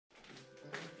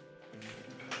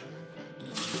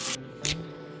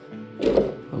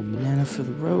Sign up for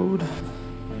the road.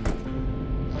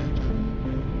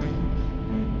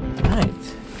 Alright.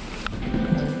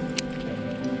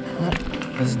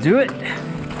 Let's do it.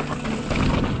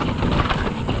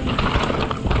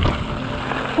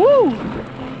 Woo!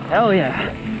 Hell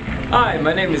yeah. Hi,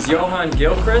 my name is Johan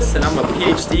Gilchrist, and I'm a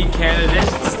PhD candidate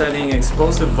studying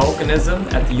explosive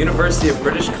volcanism at the University of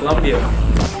British Columbia.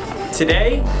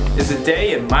 Today is a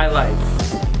day in my life.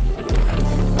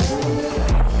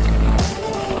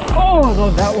 Oh, I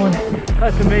love that one.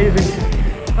 That's amazing.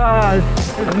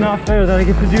 It's not fair that I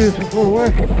get to do this before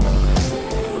work.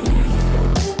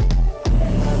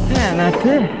 And that's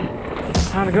it.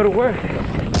 Time to go to work.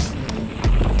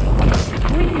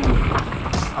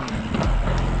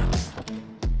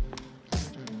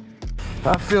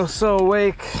 I feel so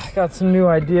awake. Got some new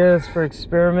ideas for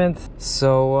experiments.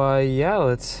 So yeah,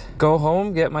 let's go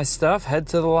home, get my stuff, head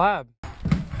to the lab.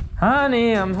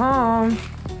 Honey, I'm home.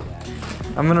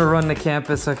 I'm gonna run the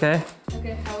campus, okay?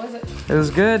 Okay, how was it? It was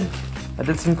good. I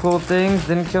did some cool things,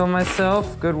 didn't kill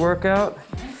myself. Good workout.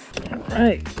 All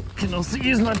right, can also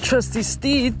use my trusty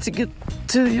steed to get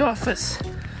to the office.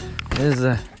 There's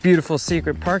a beautiful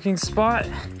secret parking spot.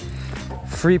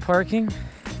 Free parking.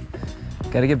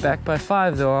 Gotta get back by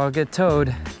 5 though, or I'll get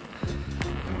towed.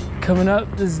 Coming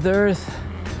up, this is the Earth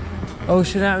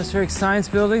Ocean Atmospheric Science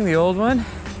Building, the old one.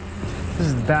 This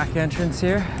is the back entrance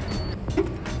here.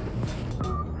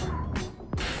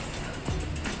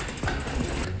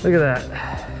 Look at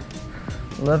that,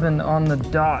 11 on the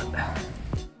dot.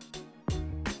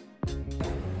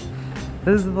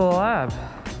 This is the lab.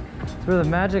 It's where the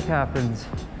magic happens.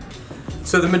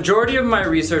 So the majority of my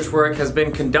research work has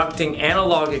been conducting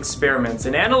analog experiments.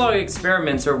 And analog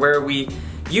experiments are where we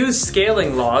use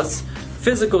scaling laws,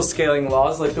 physical scaling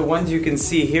laws, like the ones you can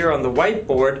see here on the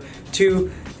whiteboard,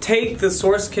 to take the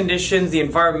source conditions, the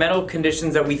environmental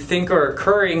conditions that we think are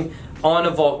occurring on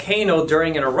a volcano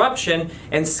during an eruption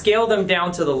and scale them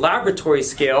down to the laboratory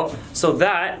scale so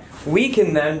that we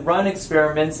can then run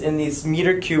experiments in these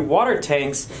meter-cube water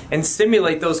tanks and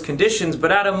simulate those conditions,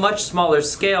 but at a much smaller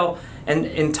scale and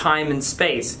in time and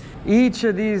space. Each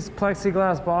of these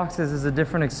plexiglass boxes is a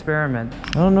different experiment.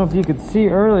 I don't know if you could see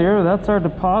earlier, that's our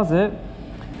deposit.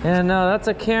 And that's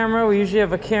a camera. We usually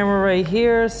have a camera right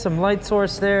here, some light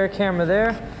source there, camera there.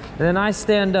 And then I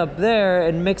stand up there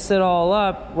and mix it all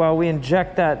up while we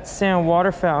inject that sand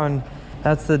water fountain.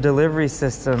 That's the delivery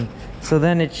system. So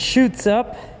then it shoots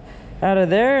up out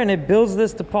of there and it builds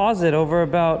this deposit over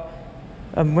about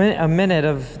a minute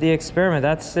of the experiment.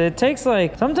 It takes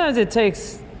sometimes it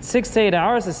takes 6 to 8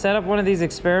 hours to set up one of these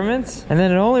experiments, and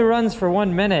then it only runs for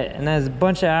 1 minute and has a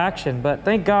bunch of action. But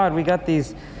thank God we got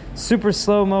these super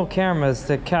slow-mo cameras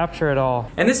to capture it all.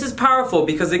 And this is powerful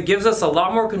because it gives us a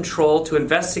lot more control to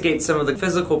investigate some of the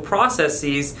physical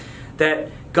processes that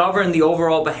govern the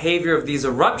overall behavior of these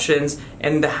eruptions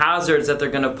and the hazards that they're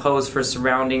going to pose for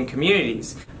surrounding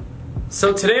communities.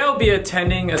 So today I'll be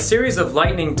attending a series of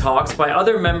lightning talks by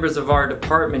other members of our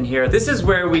department here. This is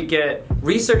where we get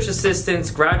research assistants,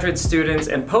 graduate students,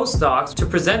 and postdocs to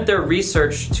present their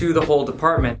research to the whole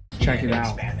department. Check it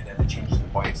out.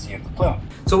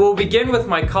 So we'll begin with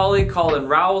my colleague Colin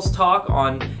Rowell's talk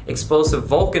on explosive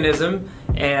volcanism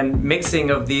and mixing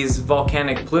of these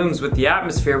volcanic plumes with the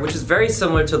atmosphere, which is very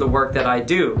similar to the work that I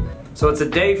do. So it's a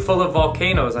day full of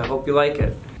volcanoes. I hope you like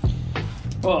it.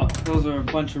 Well, those are a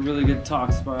bunch of really good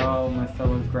talks by all my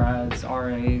fellow grads,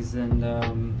 RAs, and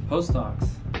postdocs.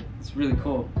 It's really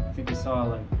cool. I think we saw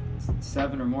like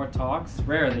 7 or more talks.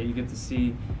 Rare that you get to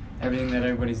see everything that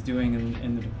everybody's doing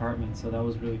in the department, so that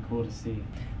was really cool to see.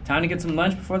 Time to get some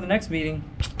lunch before the next meeting.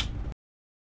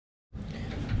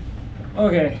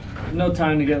 Okay, no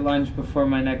time to get lunch before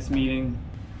my next meeting.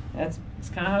 That's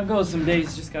kind of how it goes some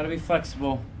days. Just gotta be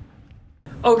flexible.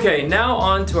 Okay, now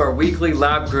on to our weekly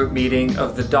lab group meeting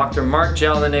of the Dr. Mark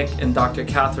Jelinek and Dr.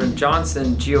 Catherine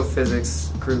Johnson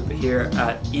Geophysics group here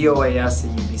at EOAS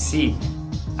at UBC.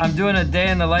 I'm doing a day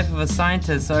in the life of a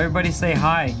scientist, so everybody say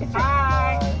hi.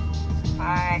 Hi.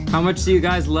 Hi. How much do you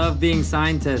guys love being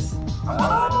scientists?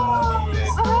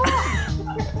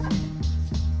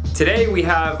 Today we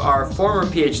have our former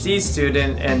PhD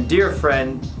student and dear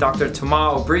friend, Dr.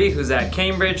 Thomas Aubry, who's at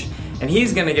Cambridge, and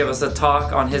he's going to give us a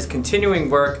talk on his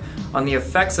continuing work on the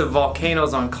effects of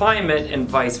volcanoes on climate and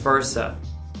vice versa.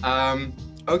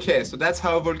 Okay, so that's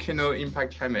how volcano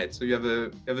impact climate. So you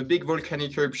have a big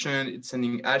volcanic eruption, it's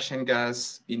sending ash and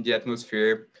gas in the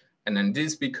atmosphere, and then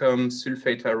this becomes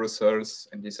sulfate aerosols,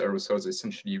 and these aerosols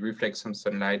essentially reflect some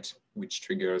sunlight, which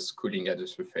triggers cooling at the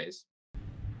surface.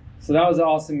 So that was an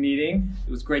awesome meeting.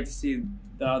 It was great to see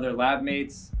the other lab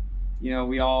mates You know,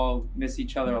 we all miss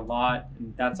each other a lot,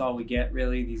 and that's all we get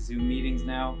really, these Zoom meetings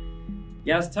now.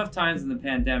 Yeah, it's tough times in the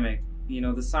pandemic. You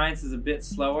know, the science is a bit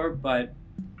slower, but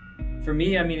for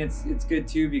me, I mean, it's good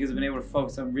too because I've been able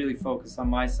to really focus on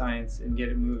my science and get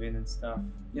it moving and stuff.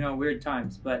 You know, weird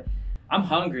times, but I'm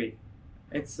hungry.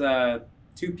 It's 2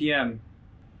 p.m.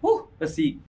 Woo, let's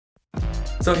eat.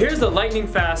 So here's the lightning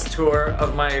fast tour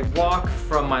of my walk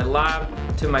from my lab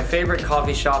to my favorite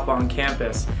coffee shop on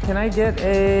campus. Can I get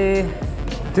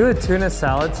do a tuna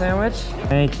salad sandwich?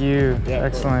 Thank you, yeah,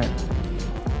 excellent.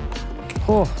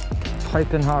 Oh,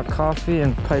 piping hot coffee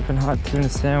and piping hot tuna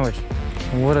sandwich.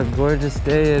 What a gorgeous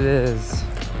day it is.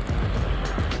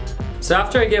 So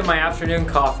after I get my afternoon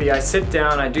coffee, I sit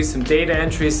down, I do some data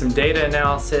entry, some data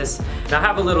analysis, and I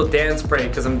have a little dance break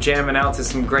because I'm jamming out to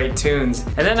some great tunes.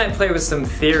 And then I play with some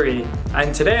theory.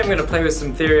 And today I'm going to play with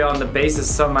some theory on the basis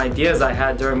of some ideas I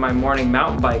had during my morning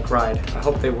mountain bike ride. I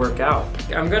hope they work out.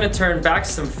 I'm going to turn back to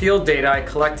some field data I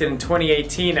collected in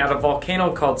 2018 at a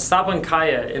volcano called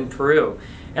Sabancaya in Peru.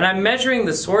 And I'm measuring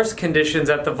the source conditions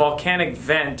at the volcanic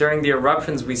vent during the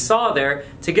eruptions we saw there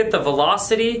to get the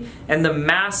velocity and the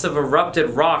mass of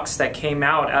erupted rocks that came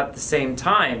out at the same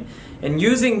time. And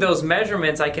using those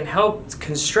measurements, I can help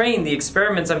constrain the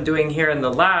experiments I'm doing here in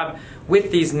the lab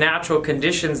with these natural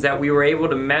conditions that we were able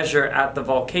to measure at the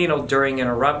volcano during an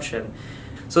eruption.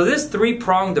 So this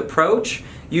three-pronged approach,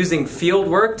 using field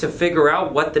work to figure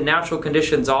out what the natural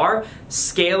conditions are,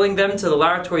 scaling them to the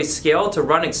laboratory scale to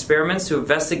run experiments to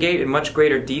investigate in much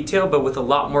greater detail but with a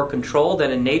lot more control than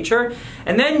in nature,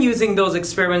 and then using those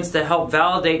experiments to help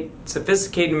validate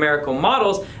sophisticated numerical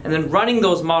models, and then running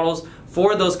those models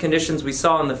for those conditions we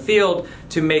saw in the field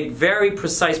to make very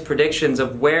precise predictions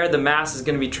of where the mass is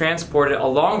going to be transported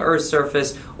along Earth's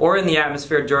surface or in the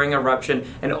atmosphere during eruption,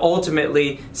 and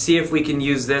ultimately see if we can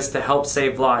use this to help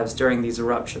save lives during these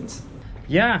eruptions.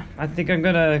 Yeah, I think I'm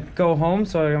gonna go home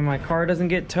so my car doesn't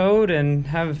get towed and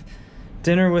have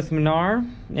dinner with Manar,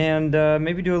 and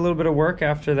maybe do a little bit of work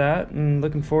after that, and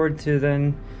looking forward to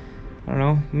then, I don't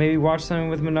know, maybe watch something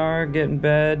with Manar, get in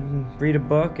bed, and read a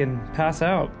book, and pass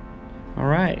out. All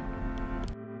right.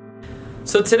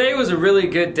 So today was a really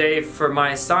good day for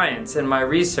my science and my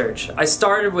research. I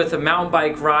started with a mountain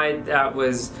bike ride that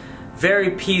was very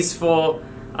peaceful,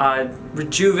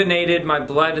 rejuvenated my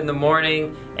blood in the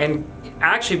morning, and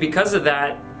actually because of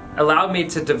that allowed me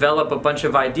to develop a bunch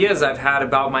of ideas I've had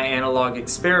about my analog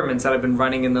experiments that I've been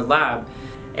running in the lab.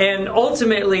 And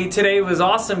ultimately today was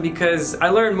awesome because I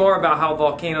learned more about how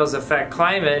volcanoes affect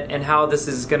climate and how this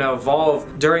is going to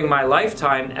evolve during my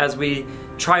lifetime as we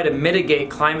try to mitigate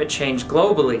climate change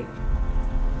globally.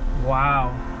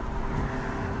 Wow.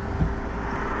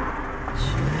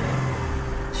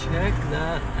 Check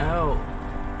that out.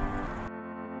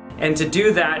 And to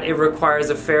do that, it requires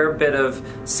a fair bit of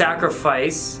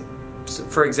sacrifice.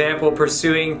 For example,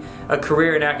 pursuing a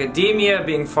career in academia,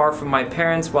 being far from my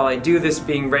parents while I do this,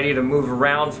 being ready to move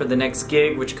around for the next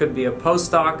gig, which could be a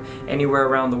postdoc anywhere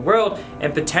around the world,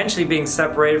 and potentially being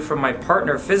separated from my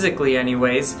partner physically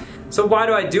anyways. So why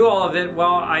do I do all of it?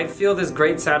 Well, I feel this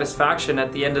great satisfaction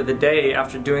at the end of the day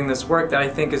after doing this work that I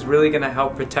think is really going to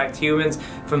help protect humans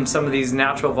from some of these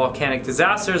natural volcanic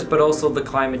disasters, but also the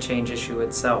climate change issue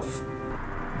itself.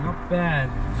 Not bad.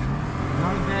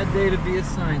 Not a bad day to be a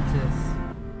scientist.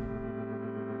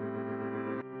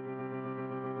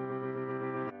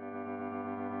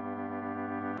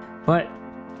 But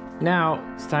now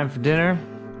it's time for dinner.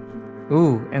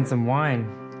 Ooh, and some wine,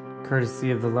 courtesy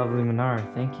of the lovely Manar.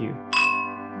 Thank you.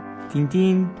 Ding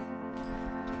ding.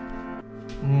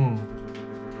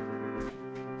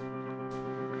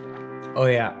 Oh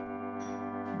yeah,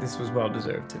 this was well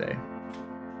deserved today.